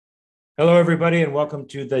Hello, everybody, and welcome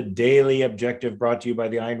to the Daily Objective brought to you by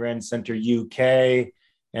the Ayn Rand Center UK.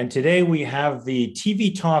 And today we have the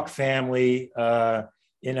TV Talk family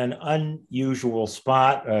in an unusual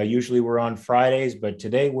spot. Usually we're on Fridays, but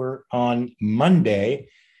today we're on Monday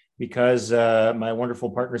because my wonderful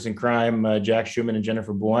partners in crime, Jack Schumann and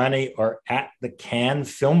Jennifer Buani, are at the Cannes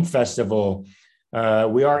Film Festival.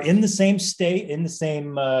 We are in the same state, in the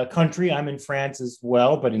same country. I'm in France as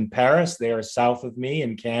well, but in Paris. They are south of me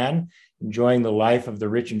in Cannes, enjoying the life of the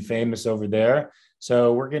rich and famous over there.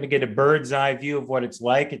 So we're going to get a bird's eye view of what it's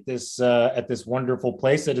like at this wonderful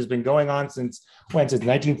place that has been going on since when? Since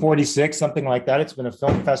 1946, something like that. It's been a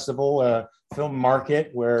film festival, a film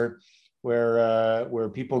market where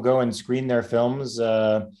people go and screen their films.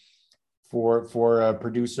 For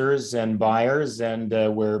producers and buyers, and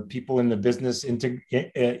where people in the business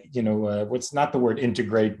what's not the word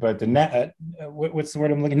integrate, but the what's the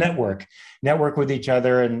word I'm looking, network with each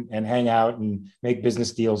other and hang out and make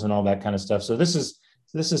business deals and all that kind of stuff. So this is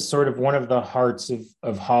sort of one of the hearts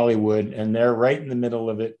of Hollywood, and they're right in the middle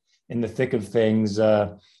of it, in the thick of things,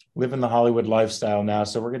 living the Hollywood lifestyle now.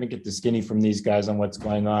 So we're going to get the skinny from these guys on what's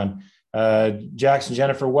going on. Jackson,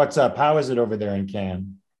 Jennifer, what's up? How is it over there in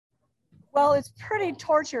Cannes? Well, it's pretty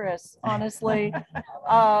torturous, honestly.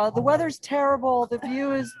 The weather's terrible. The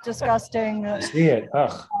view is disgusting. See it.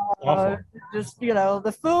 Ugh. Awful.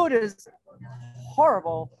 The food is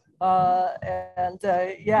horrible.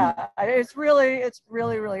 It's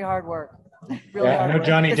really hard work. I know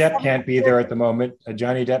Johnny Depp can't be there at the moment.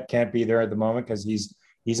 Johnny Depp can't be there at the moment because he's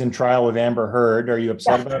in trial with Amber Heard. Are you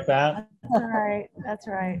upset about that? That's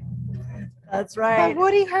right. But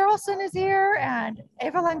Woody Harrelson is here, and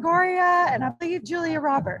Eva Longoria, and I believe Julia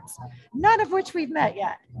Roberts. None of which we've met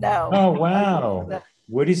yet. No. Oh, wow.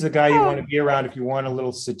 Woody's the guy you want to be around if you want a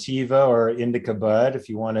little sativa or indica bud, if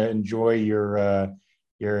you want to enjoy your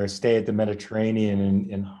stay at the Mediterranean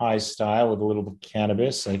in high style with a little bit of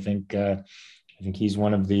cannabis. I think he's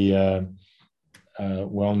one of the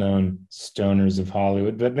well-known stoners of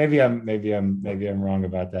Hollywood. But maybe I'm wrong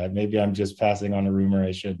about that. Maybe I'm just passing on a rumor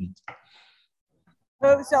I shouldn't.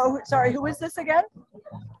 Oh, so sorry, who is this again?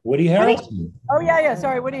 Woody Harrelson. Oh, yeah.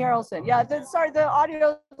 Sorry, Woody Harrelson. Yeah, the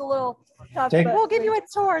audio is a little tough. We'll give you a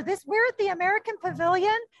tour. We're at the American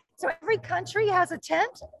Pavilion. So every country has a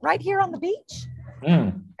tent right here on the beach.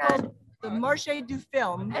 Mm. And the Marché du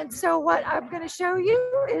Film. And so what I'm going to show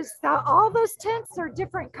you is that all those tents are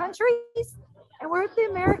different countries. And we're at the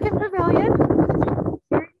American Pavilion.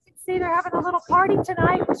 Here you can see they're having a little party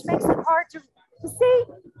tonight, which makes it hard to see.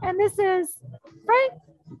 And this is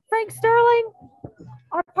Frank Sterling,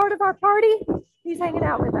 part of our party. He's hanging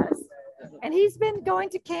out with us. And he's been going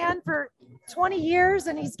to Cannes for 20 years,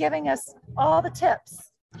 and he's giving us all the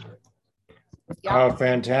tips. Yep. Oh,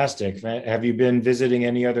 fantastic. Have you been visiting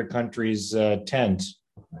any other countries' tent?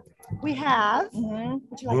 We have.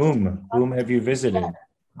 Mm-hmm. Whom have you visited?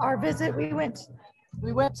 Our visit, we went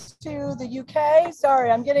to the UK. Sorry,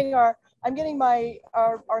 I'm getting our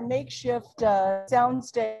makeshift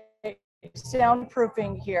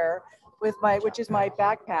soundproofing here with which is my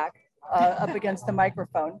backpack up against the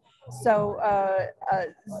microphone. So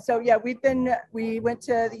yeah, we went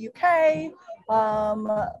to the UK.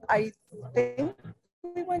 I think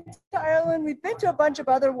we went to Ireland. We've been to a bunch of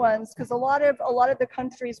other ones because a lot of the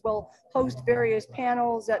countries will host various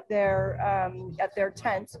panels at their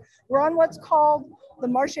tents. We're on what's called the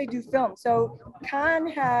Marché du Film. So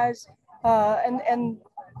Cannes has and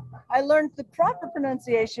I learned the proper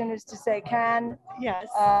pronunciation is to say Cannes. Yes.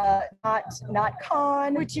 Not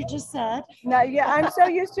Cannes. Which you just said. No, yeah, I'm so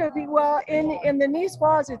used to it. Well, in the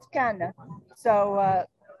Niçoise, it's Cannes. So,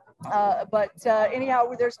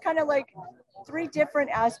 anyhow, there's kind of like three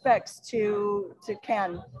different aspects to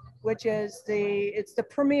Cannes, which is it's the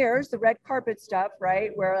premieres, the red carpet stuff,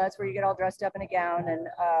 right? That's where you get all dressed up in a gown and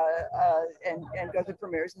go to the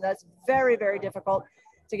premieres, and that's very, very difficult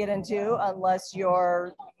to get into unless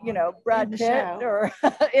you're, Brad Pitt or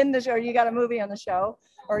in the show, you got a movie on the show,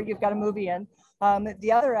 or you've got a movie in.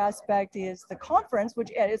 The other aspect is the conference, which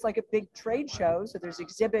is like a big trade show. So there's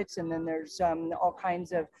exhibits, and then there's all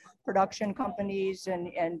kinds of production companies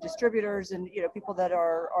and distributors, and people that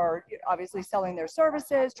are obviously selling their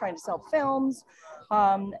services, trying to sell films.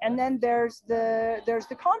 And then there's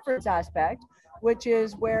the conference aspect, which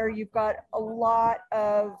is where you've got a lot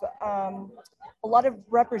of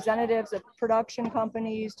representatives of production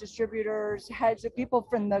companies, distributors, heads of people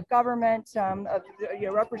from the government,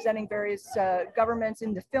 representing various governments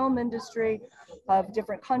in the film industry of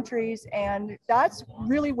different countries. And that's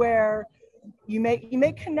really where you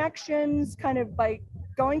make connections kind of by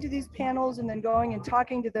going to these panels and then going and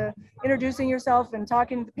talking to introducing yourself and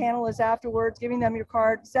talking to the panelists afterwards, giving them your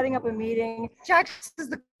card, setting up a meeting. Jax is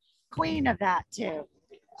the queen of that too.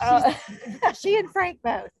 Uh, She and Frank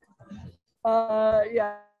both.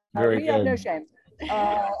 Yeah, Very we have no good. shame.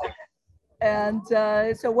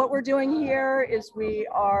 So what we're doing here is we're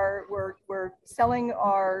talking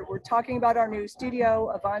about our new studio,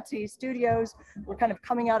 Avanti Studios. We're kind of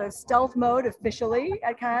coming out of stealth mode officially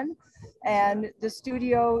at Cannes, and the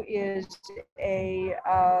studio is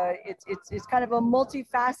it's kind of a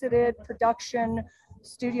multifaceted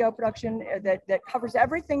studio production that covers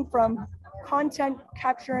everything from content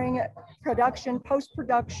capturing, production,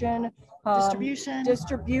 post-production,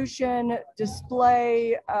 distribution,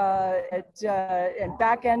 display, and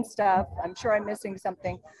back-end stuff. I'm sure I'm missing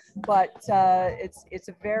something, but it's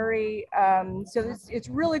a very so it's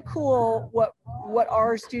really cool what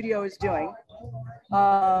our studio is doing.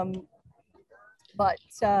 Look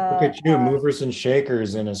at you, movers and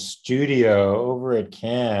shakers in a studio over at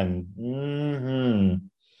Cannes. Mm-hmm.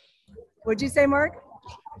 What'd you say, Mark?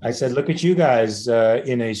 I said, look at you guys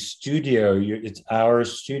in a studio. It's our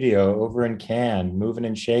studio over in Cannes, moving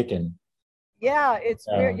and shaking. Yeah, it's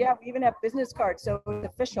weird. Yeah, we even have business cards, so it's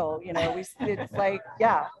official. You know, it's like,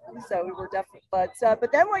 yeah. So we're definitely, but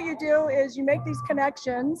then what you do is you make these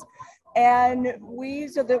connections, and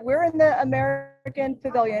we're in the American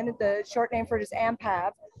Pavilion. The short name for it is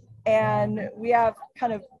AMPAV, and we have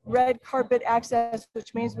kind of red carpet access,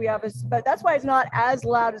 which means we have but that's why it's not as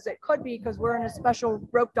loud as it could be, because we're in a special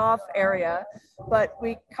roped off area. But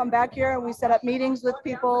we come back here and we set up meetings with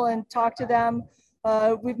people and talk to them.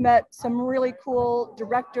 We've met some really cool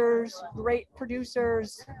directors, great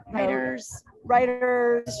producers, writers,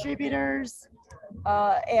 distributors,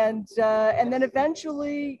 and then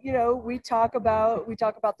eventually, we talk about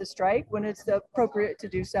the strike when it's appropriate to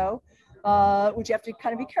do so. Which you have to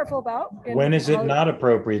kind of be careful about. When is it not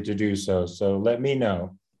appropriate to do so? So let me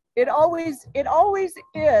know. It always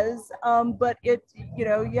is, but you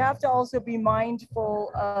have to also be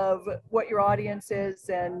mindful of what your audience is,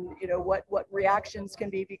 and what reactions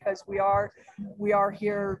can be, because we are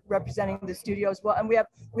here representing the studio as well, and we have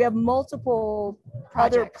multiple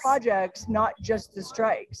other projects, not just the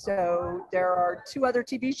strike. So there are 2 other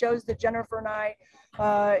TV shows that Jennifer and I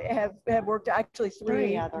have worked, actually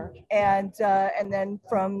 3 other, and then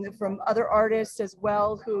from other artists as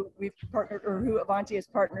well who we've partnered, or who Avanti has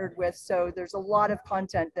partnered with. So there's a lot of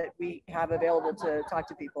content that we have available to talk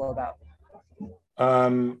to people about.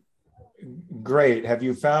 Great. Have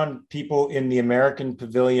you found people in the American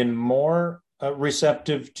Pavilion more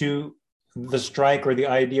receptive to the strike or the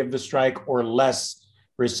idea of the strike, or less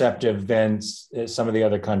receptive than some of the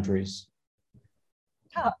other countries?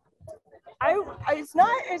 It's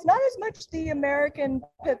not as much the American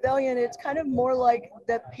Pavilion. It's kind of more like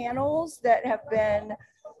the panels that have been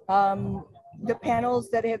that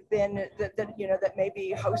may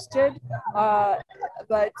be hosted,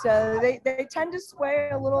 but they tend to sway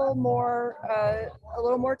a little more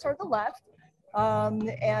toward the left,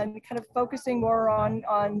 and kind of focusing more on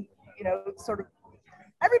sort of,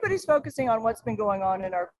 everybody's focusing on what's been going on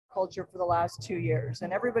in our culture for the last 2 years,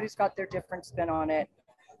 and everybody's got their different spin on it.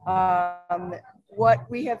 What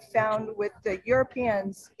we have found with the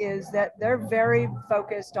Europeans is that they're very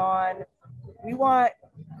focused on, we want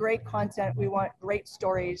great content, we want great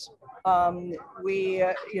stories. The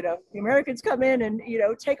Americans come in and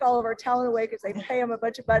take all of our talent away because they pay them a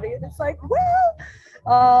bunch of money, and it's like, well,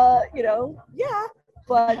 yeah.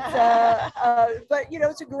 But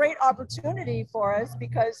it's a great opportunity for us,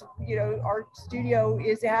 because our studio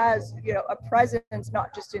has a presence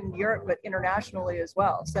not just in Europe but internationally as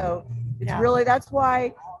well. So it's really, that's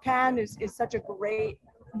why Cannes is such a great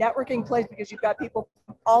networking place, because you've got people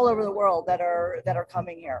all over the world that are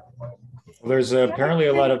coming here. Well, there's apparently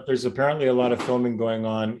a lot of filming going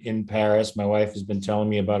on in Paris. My wife has been telling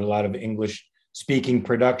me about a lot of English speaking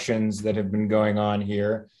productions that have been going on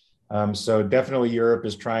here. So definitely Europe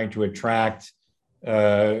is trying to attract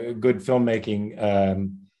good filmmaking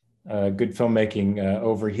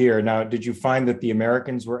over here. Now, did you find that the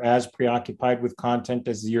Americans were as preoccupied with content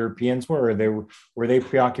as the Europeans were, or were they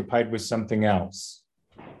preoccupied with something else?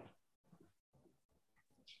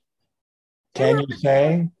 Can you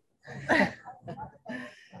say?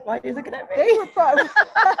 Why are you looking at me? They were probably,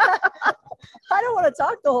 I don't want to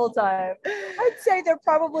talk the whole time. I'd say they're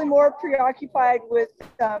probably more preoccupied with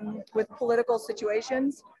political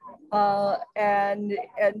situations, but that's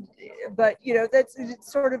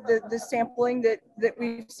sort of the sampling that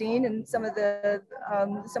we've seen in some of the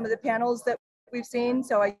panels that we've seen.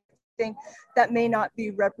 So I think that may not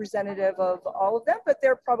be representative of all of them, but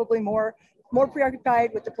they're probably more more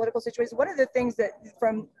preoccupied with the political situation. One of the things that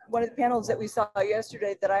from one of the panels that we saw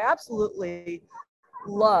yesterday that I absolutely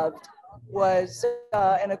loved was,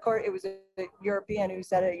 and of course it was a European who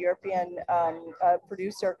said it, a European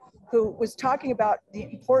producer who was talking about the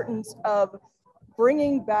importance of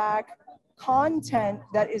bringing back content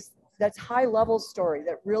that's high level story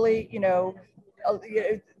that really,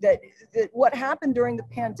 that what happened during the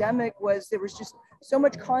pandemic was there was just so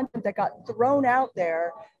much content that got thrown out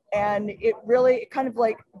there, and it really kind of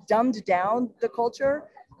like dumbed down the culture.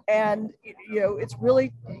 And it's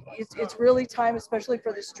really time, especially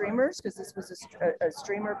for the streamers, because this was a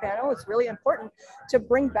streamer panel. It's really important to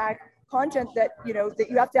bring back content that that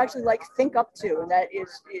you have to actually like think up to, and that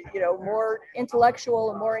is more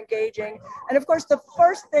intellectual and more engaging. And of course, the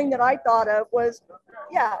first thing that I thought of was,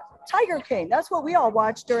 Tiger King. That's what we all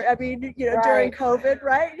watched during COVID,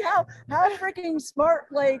 right? How freaking smart!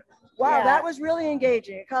 Like, wow, that was really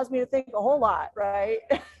engaging. It caused me to think a whole lot, right?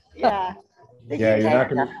 Yeah. Yeah, you're not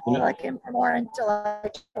going to like more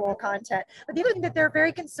intellectual content. But the other thing that they're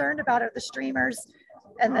very concerned about are the streamers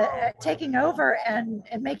and the taking over and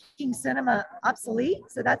making cinema obsolete.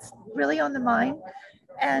 So that's really on the mind.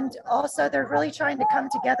 And also they're really trying to come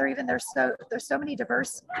together, even there's so many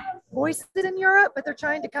diverse voices in Europe, but they're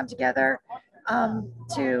trying to come together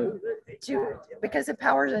to because of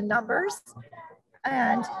powers and numbers.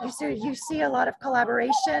 And you see a lot of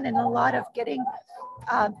collaboration and a lot of getting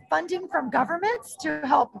funding from governments to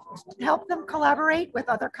help them collaborate with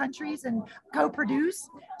other countries and co-produce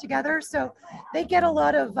together. So they get a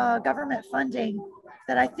lot of government funding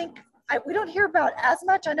that I think we don't hear about as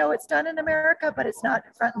much. I know it's done in America, but it's not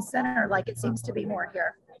front and center like it seems to be more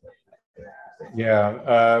here.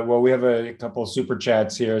 Yeah, well, we have a couple of super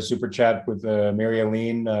chats here. Super chat with Mary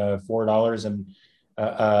Aline, $4, and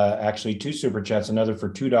actually 2 super chats, another for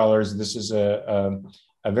 $2. This is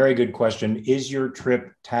a very good question. Is your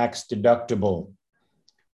trip tax deductible?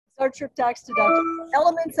 Our trip tax deductible.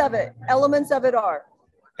 Elements of it are.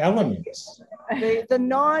 Elements. The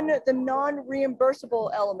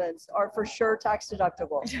non-reimbursable elements are for sure tax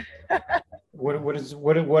deductible.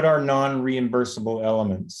 What are non-reimbursable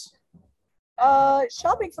elements?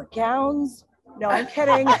 Shopping for gowns. No, I'm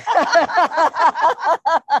kidding.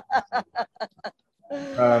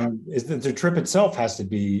 Is that the trip itself has to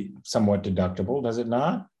be somewhat deductible, does it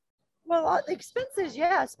not? Well, the expenses,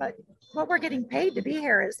 yes, but what we're getting paid to be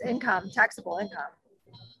here is income, taxable income.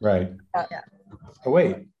 Right. Yeah. Oh,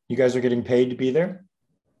 wait, you guys are getting paid to be there?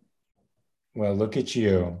 Well, look at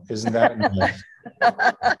you. Isn't that nice?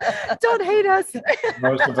 Don't hate us.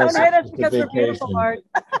 Most of us don't hate us because we're beautiful, Mark.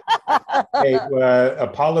 Hey,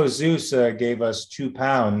 Apollo Zeus gave us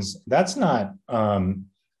 £2. That's not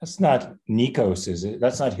Nikos, is it?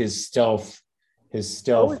 That's not his stealth. His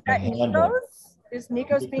stealth. Oh, is that Nikos? Is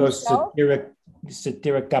Nikos being stealth?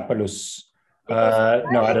 Satirikopoulos.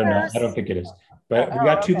 No, I don't know. I don't think it is. But we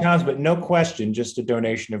got £2, but no question, just a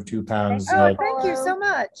donation of £2. Thank you so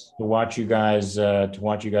much. To watch you guys,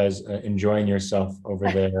 enjoying yourself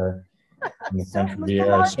over there in the country.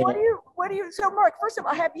 So Mark, first of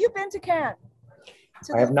all, have you been to Cannes?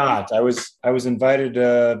 I have not. I was invited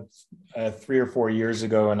 3 or 4 years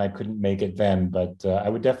ago, and I couldn't make it then. But I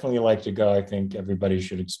would definitely like to go. I think everybody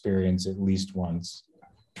should experience at least once.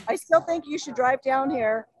 I still think you should drive down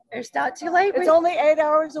here. It's not too late. It's only 8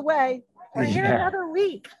 hours away. We're here another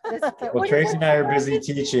week. Well, Tracy and I are busy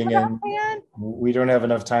teaching, and we don't have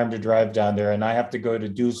enough time to drive down there. And I have to go to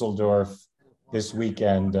Dusseldorf this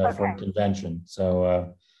weekend for a convention.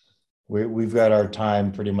 So we've got our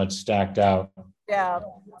time pretty much stacked out. Yeah.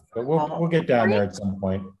 But we'll get down there at some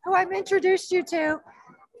point. Who I've introduced you to.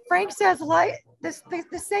 Frank says,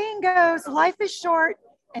 the saying goes, life is short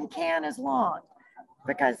and Cannes is long,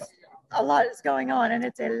 because a lot is going on, and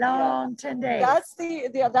it's a long 10 days. That's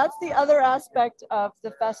the other aspect of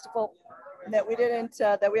the festival that we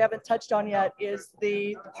haven't touched on yet, is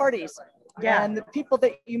the parties. Yeah. And the people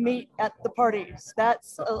that you meet at the parties.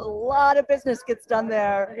 That's a lot of business gets done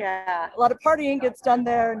there. Yeah. A lot of partying gets done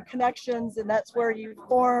there, and connections, and that's where you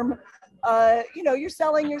form you're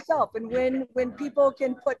selling yourself. And when people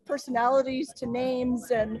can put personalities to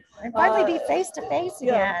names and finally be face to face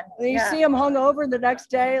again. And you see them hung over the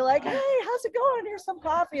next day, like, hey, how's it going? Here's some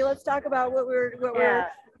coffee. Let's talk about what we're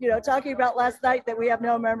talking about last night that we have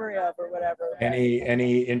no memory of, or whatever.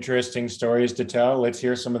 Any interesting stories to tell? Let's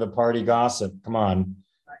hear some of the party gossip. Come on.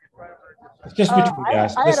 It's just between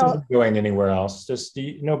us. This isn't going anywhere else.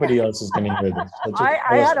 Nobody else is going to hear this.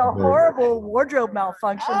 I had a horrible wardrobe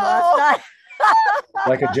malfunction last night.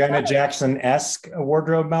 Like a Janet Jackson-esque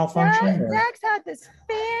wardrobe malfunction? Janet Jackson had this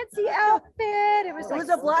fancy outfit. It was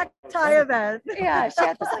a black tie event. Yeah, she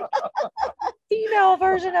had this female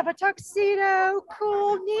version of a tuxedo.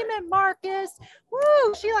 Cool. Neiman Marcus.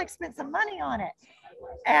 Woo, she like spent some money on it.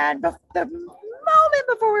 And the moment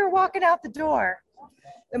before we were walking out the door,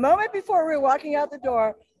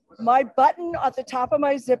 my button at the top of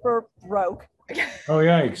my zipper broke. Oh,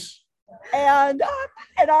 yikes. And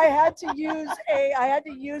I had to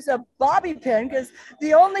use a bobby pin because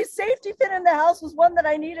the only safety pin in the house was one that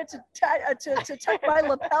I needed to tuck my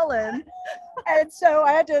lapel in, and so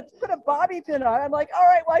I had to put a bobby pin on. I'm like, all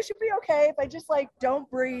right, well, I should be okay if I just like don't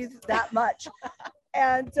breathe that much,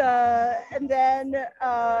 and then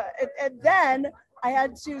I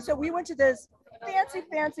had to. So we went to this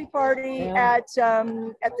fancy party at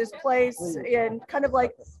this place in kind of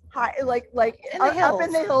like high, like up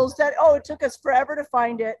in the hills. That it took us forever to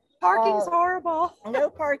find it. Parking's horrible. No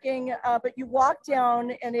parking, but you walk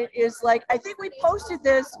down and it is like, I think we posted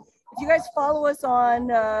this. If you guys follow us on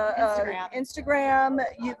Instagram,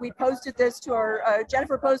 we posted this to our,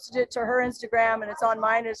 Jennifer posted it to her Instagram, and it's on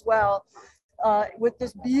mine as well. With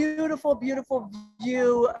this beautiful, beautiful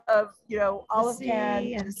view of, Olive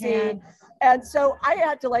Cannes to the sea. And so I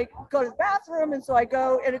had to like go to the bathroom, and so I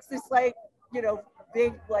go, and it's this like,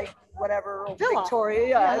 big like whatever villa.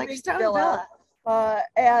 Victoria, like big stone villa.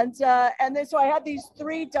 And then so I had these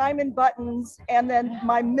 3 diamond buttons, and then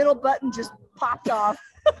my middle button just popped off.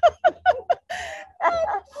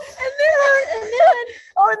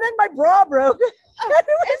 and then my bra broke. And then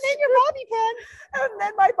your bobby pin. And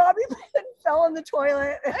then my bobby pin fell in the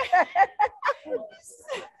toilet.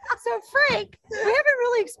 So Frank, we haven't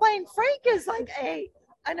really explained. Frank is like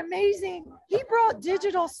an amazing. He brought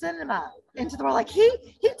digital cinema into the world. Like he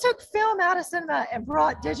took film out of cinema and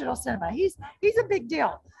brought digital cinema. He's a big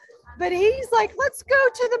deal. But he's like, let's go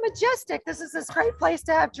to the Majestic. This is this great place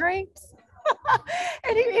to have drinks.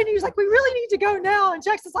 and he was like, we really need to go now. And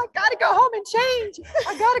Jackson's like, gotta go home and change.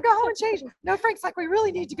 I gotta go home and change. No, Frank's like, we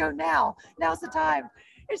really need to go now. Now's the time.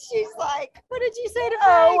 And she's like, what did you say to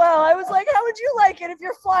Frank? Oh, well, I was like, how would you like it if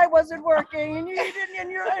your fly wasn't working and you didn't,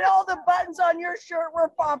 and all the buttons on your shirt were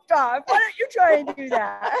popped off? Why don't you try and do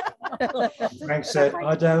that? Frank said,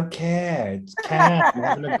 I don't care. It's Cannes. We're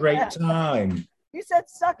having a great time. You said,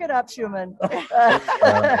 suck it up, Schumann.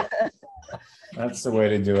 That's the way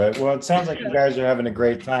to do it. Well, it sounds like you guys are having a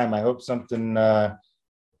great time. I hope something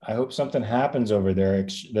happens over there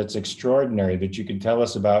that's extraordinary that you can tell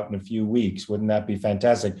us about in a few weeks. Wouldn't that be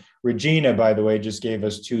fantastic? Regina, by the way, just gave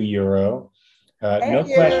us €2. Thank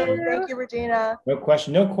you, Regina. No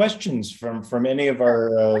questions from any of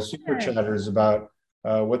our super chatters about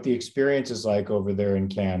what the experience is like over there in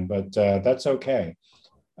Cannes, but that's okay.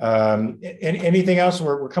 Anything else?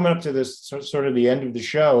 We're coming up to this sort of the end of the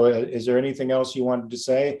show. Is there anything else you wanted to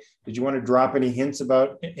say? Did you want to drop any hints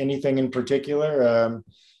about anything in particular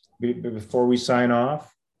before we sign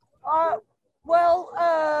off? Hold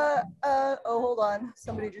on.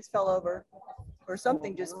 Somebody just fell over, or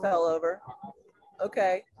something just fell over.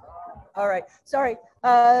 Okay. All right. Sorry.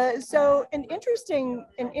 So an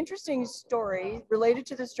interesting story related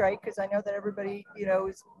to the strike, because I know that everybody,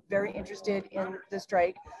 is very interested in the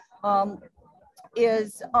strike,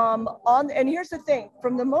 is and here's the thing: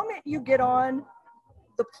 from the moment you get on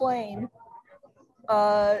the plane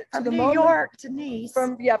from New York to Nice,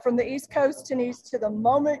 from the East Coast to Nice, to the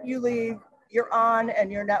moment you leave, you're on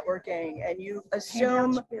and you're networking, and you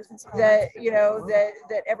assume that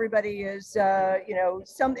that everybody is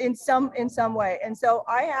in some way. And so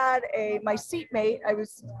I had my seatmate. I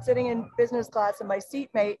was sitting in business class, and my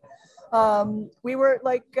seatmate, we were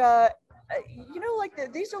like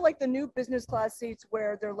these are like the new business class seats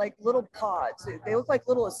where they're like little pods. They look like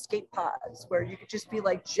little escape pods where you could just be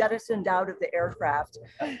like jettisoned out of the aircraft.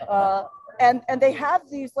 And they have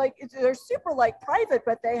these, like, they're super like private,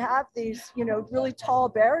 but they have these, really tall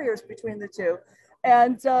barriers between the two.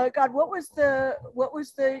 And God, what was the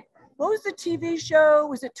TV show?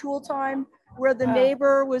 Was it Tool Time, where the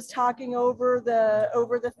neighbor was talking over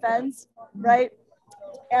the fence, right?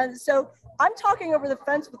 And so I'm talking over the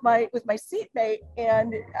fence with my seatmate,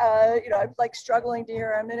 and I'm like struggling to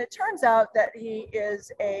hear him. And it turns out that he is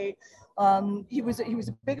he was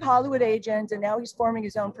a big Hollywood agent, and now he's forming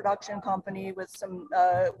his own production company with some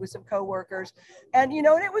coworkers. And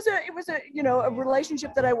and it was a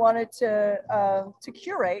relationship that I wanted to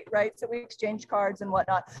curate, right? So we exchanged cards and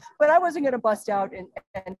whatnot. But I wasn't going to bust out and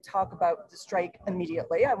talk about the strike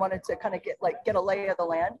immediately. I wanted to kind of get a lay of the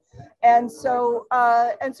land. And so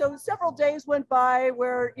several days went by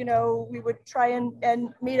where we would try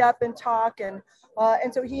and meet up and talk, and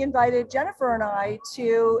so he invited Jennifer and I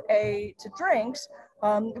to drinks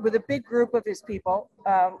with a big group of his people.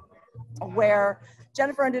 where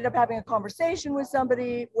Jennifer ended up having a conversation with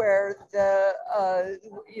somebody where Ayn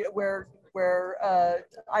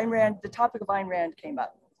Rand, the topic of Ayn Rand came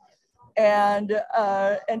up. And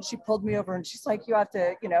she pulled me over and she's like, you have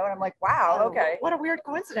to, and I'm like, wow, okay. What a weird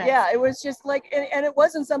coincidence. Yeah, it was just like, and it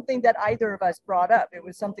wasn't something that either of us brought up. It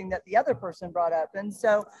was something that the other person brought up. And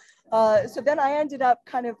so then I ended up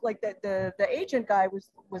kind of like the agent guy was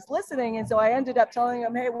listening. And so I ended up telling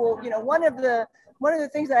him, hey, well, one of the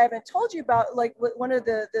things that I haven't told you about, like one of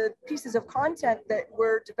the pieces of content that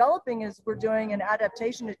we're developing is we're doing an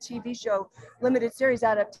adaptation, a TV show, limited series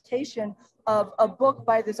adaptation of a book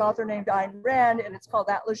by this author named Ayn Rand, and it's called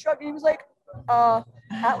Atlas Shrugged. And he was like,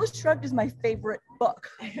 Atlas Shrugged is my favorite book.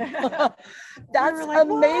 That's like,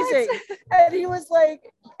 amazing. What? And he was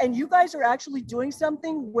like, and you guys are actually doing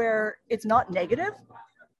something where it's not negative?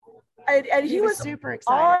 And he was super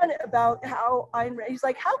excited on about how Ayn Rand, he's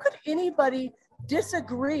like, how could anybody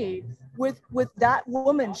disagree with that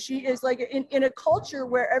woman? She is like in a culture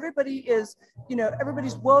where everybody is,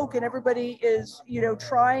 everybody's woke and everybody is,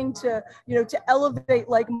 trying to, to elevate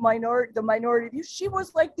like the minority view. She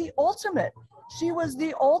was like the ultimate. She was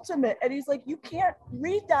the ultimate. And he's like, you can't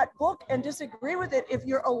read that book and disagree with it if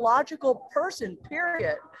you're a logical person,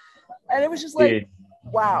 period. And it was just like,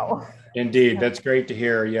 wow. Indeed. That's great to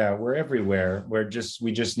hear. Yeah, we're everywhere. We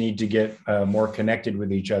just need to get more connected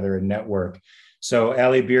with each other and network. So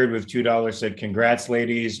Allie Beard with $2 said, congrats,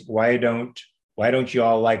 ladies. Why don't you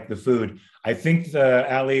all like the food? I think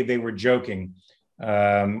Allie, they were joking.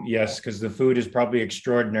 Yes, because the food is probably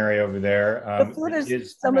extraordinary over there. The food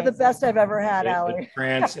is some of the best I've ever had, Allie.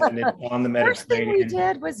 France and it's on the Mediterranean. First thing we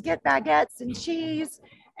did was get baguettes and cheese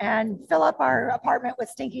and fill up our apartment with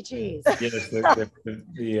stinky cheese. Yes,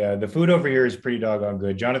 the food over here is pretty doggone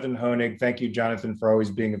good. Jonathan Honig, thank you, Jonathan, for always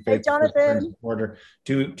being a faithful supporter.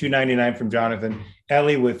 $2.99 from Jonathan.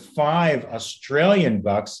 Ellie with 5 Australian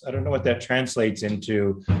bucks. I don't know what that translates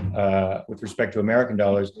into with respect to American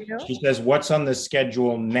dollars. She says, "What's on the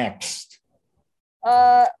schedule next?"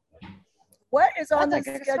 What is on the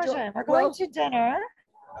schedule? We're going to dinner.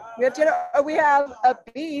 We have dinner. We have a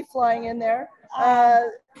bee flying in there.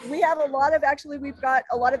 We have we've got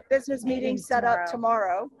a lot of business meetings set up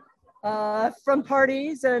tomorrow from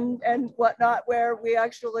parties and whatnot, where we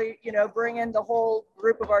actually, bring in the whole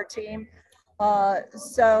group of our team. And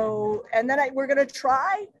then we're going to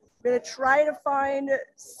try to find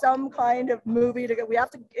some kind of movie to go. We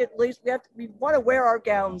want to wear our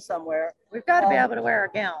gowns somewhere. We've got to be able to wear our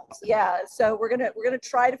gowns. Yeah. So we're going to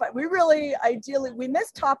try to find, we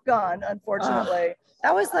missed Top Gun, unfortunately.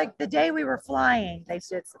 That was like the day we were flying. They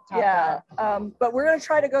did some Top Gun. But we're going to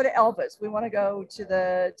try to go to Elvis. We want to go to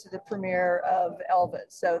the premiere of Elvis.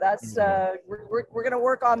 So that's we're going to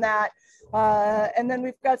work on that. And then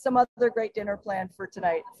we've got some other great dinner planned for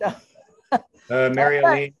tonight. So Mary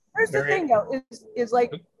Lee. Here's the thing though, is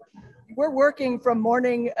like we're working from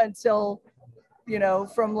morning until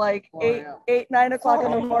from like 9 o'clock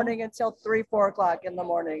in the morning until 3, 4 o'clock in the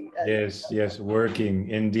morning. Yes, working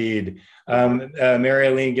indeed. Mary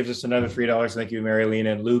Eileen gives us another $3. Thank you, Mary Eileen.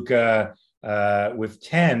 And Luca with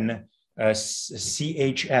 10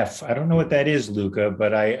 CHF. I don't know what that is, Luca,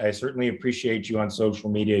 but I certainly appreciate you on social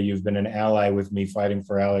media. You've been an ally with me fighting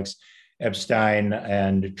for Alex Epstein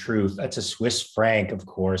and truth. That's a Swiss franc, of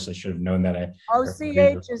course. I should have known that.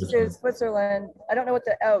 CH is Switzerland. I don't know what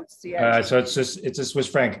the CH. So it's a Swiss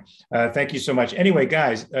franc. Thank you so much. Anyway,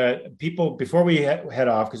 guys, people, before we head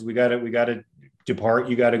off, because we gotta depart.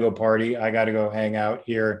 You got to go party. I got to go hang out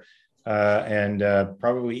here and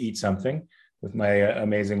probably eat something with my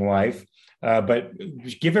amazing wife. But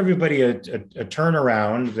give everybody a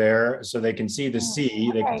turnaround there so they can see the sea,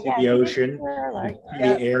 they can see the ocean,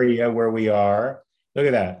 the area where we are. Look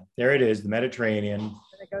at that. There it is, the Mediterranean.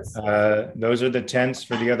 Those are the tents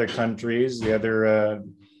for the other countries, the other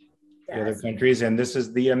countries. And this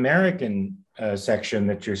is the American section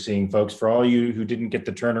that you're seeing, folks, for all you who didn't get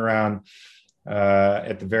the turnaround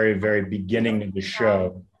at the very, very beginning of the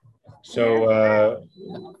show. So,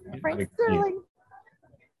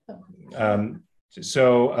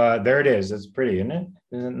 there it is. It's pretty, isn't it?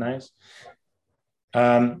 Isn't it nice?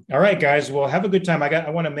 All right, guys. Well, have a good time. I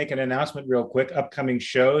want to make an announcement real quick. Upcoming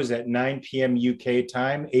shows at 9 p.m. UK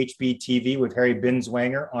time, HBTV with Harry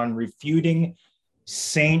Binswanger on refuting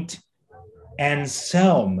Saint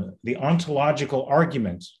Anselm, the ontological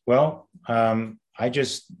argument. Well, I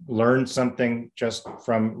just learned something just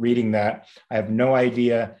from reading that. I have no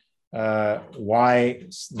idea why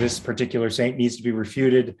this particular saint needs to be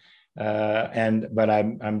refuted. But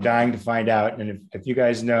I'm dying to find out. And if you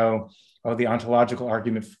guys know, the ontological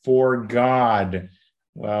argument for God,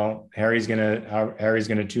 Well, Harry's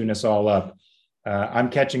gonna tune us all up. I'm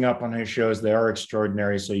catching up on his shows. They are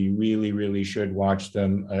extraordinary, so you really, really should watch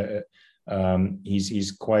them.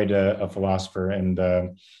 He's quite a philosopher, and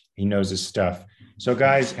he knows his stuff. So,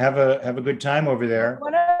 guys, have a good time over there.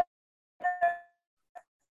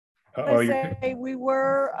 We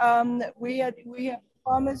had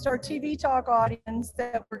promised our TV talk audience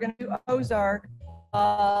that we're going to do Ozark.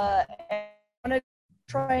 And I want to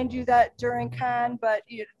try and do that during Cannes, but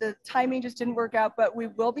the timing just didn't work out. But we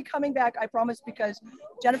will be coming back, I promise, because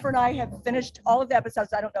Jennifer and I have finished all of the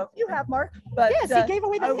episodes. I don't know if you have, Mark, but yes, he gave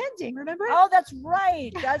away the ending. Remember? Oh, that's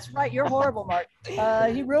right. That's right. You're horrible, Mark.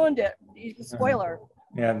 He ruined it. He's a spoiler.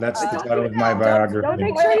 Yeah, that's the title of my biography. Don't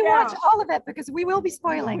make sure you watch all of it because we will be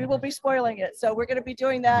spoiling. We will be spoiling it. So we're going to be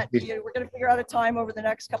doing that. We're going to figure out a time over the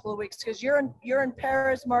next couple of weeks because you're in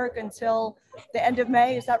Paris, Mark, until the end of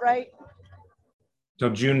May. Is that right? Till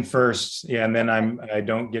June 1st. Yeah, and then I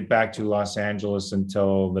don't get back to Los Angeles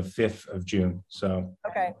until the 5th of June. So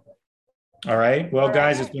okay. All right. Well,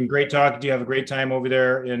 guys, it's been great talking to you. Have a great time over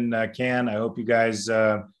there in Cannes. I hope you guys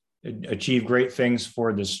achieve great things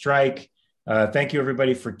for the strike. Thank you,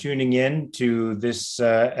 everybody, for tuning in to this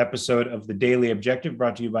episode of the Daily Objective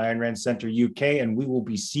brought to you by Ayn Rand Center UK, and we will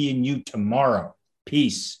be seeing you tomorrow.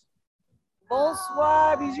 Peace.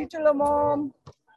 Bonsoir, bisous tout le monde.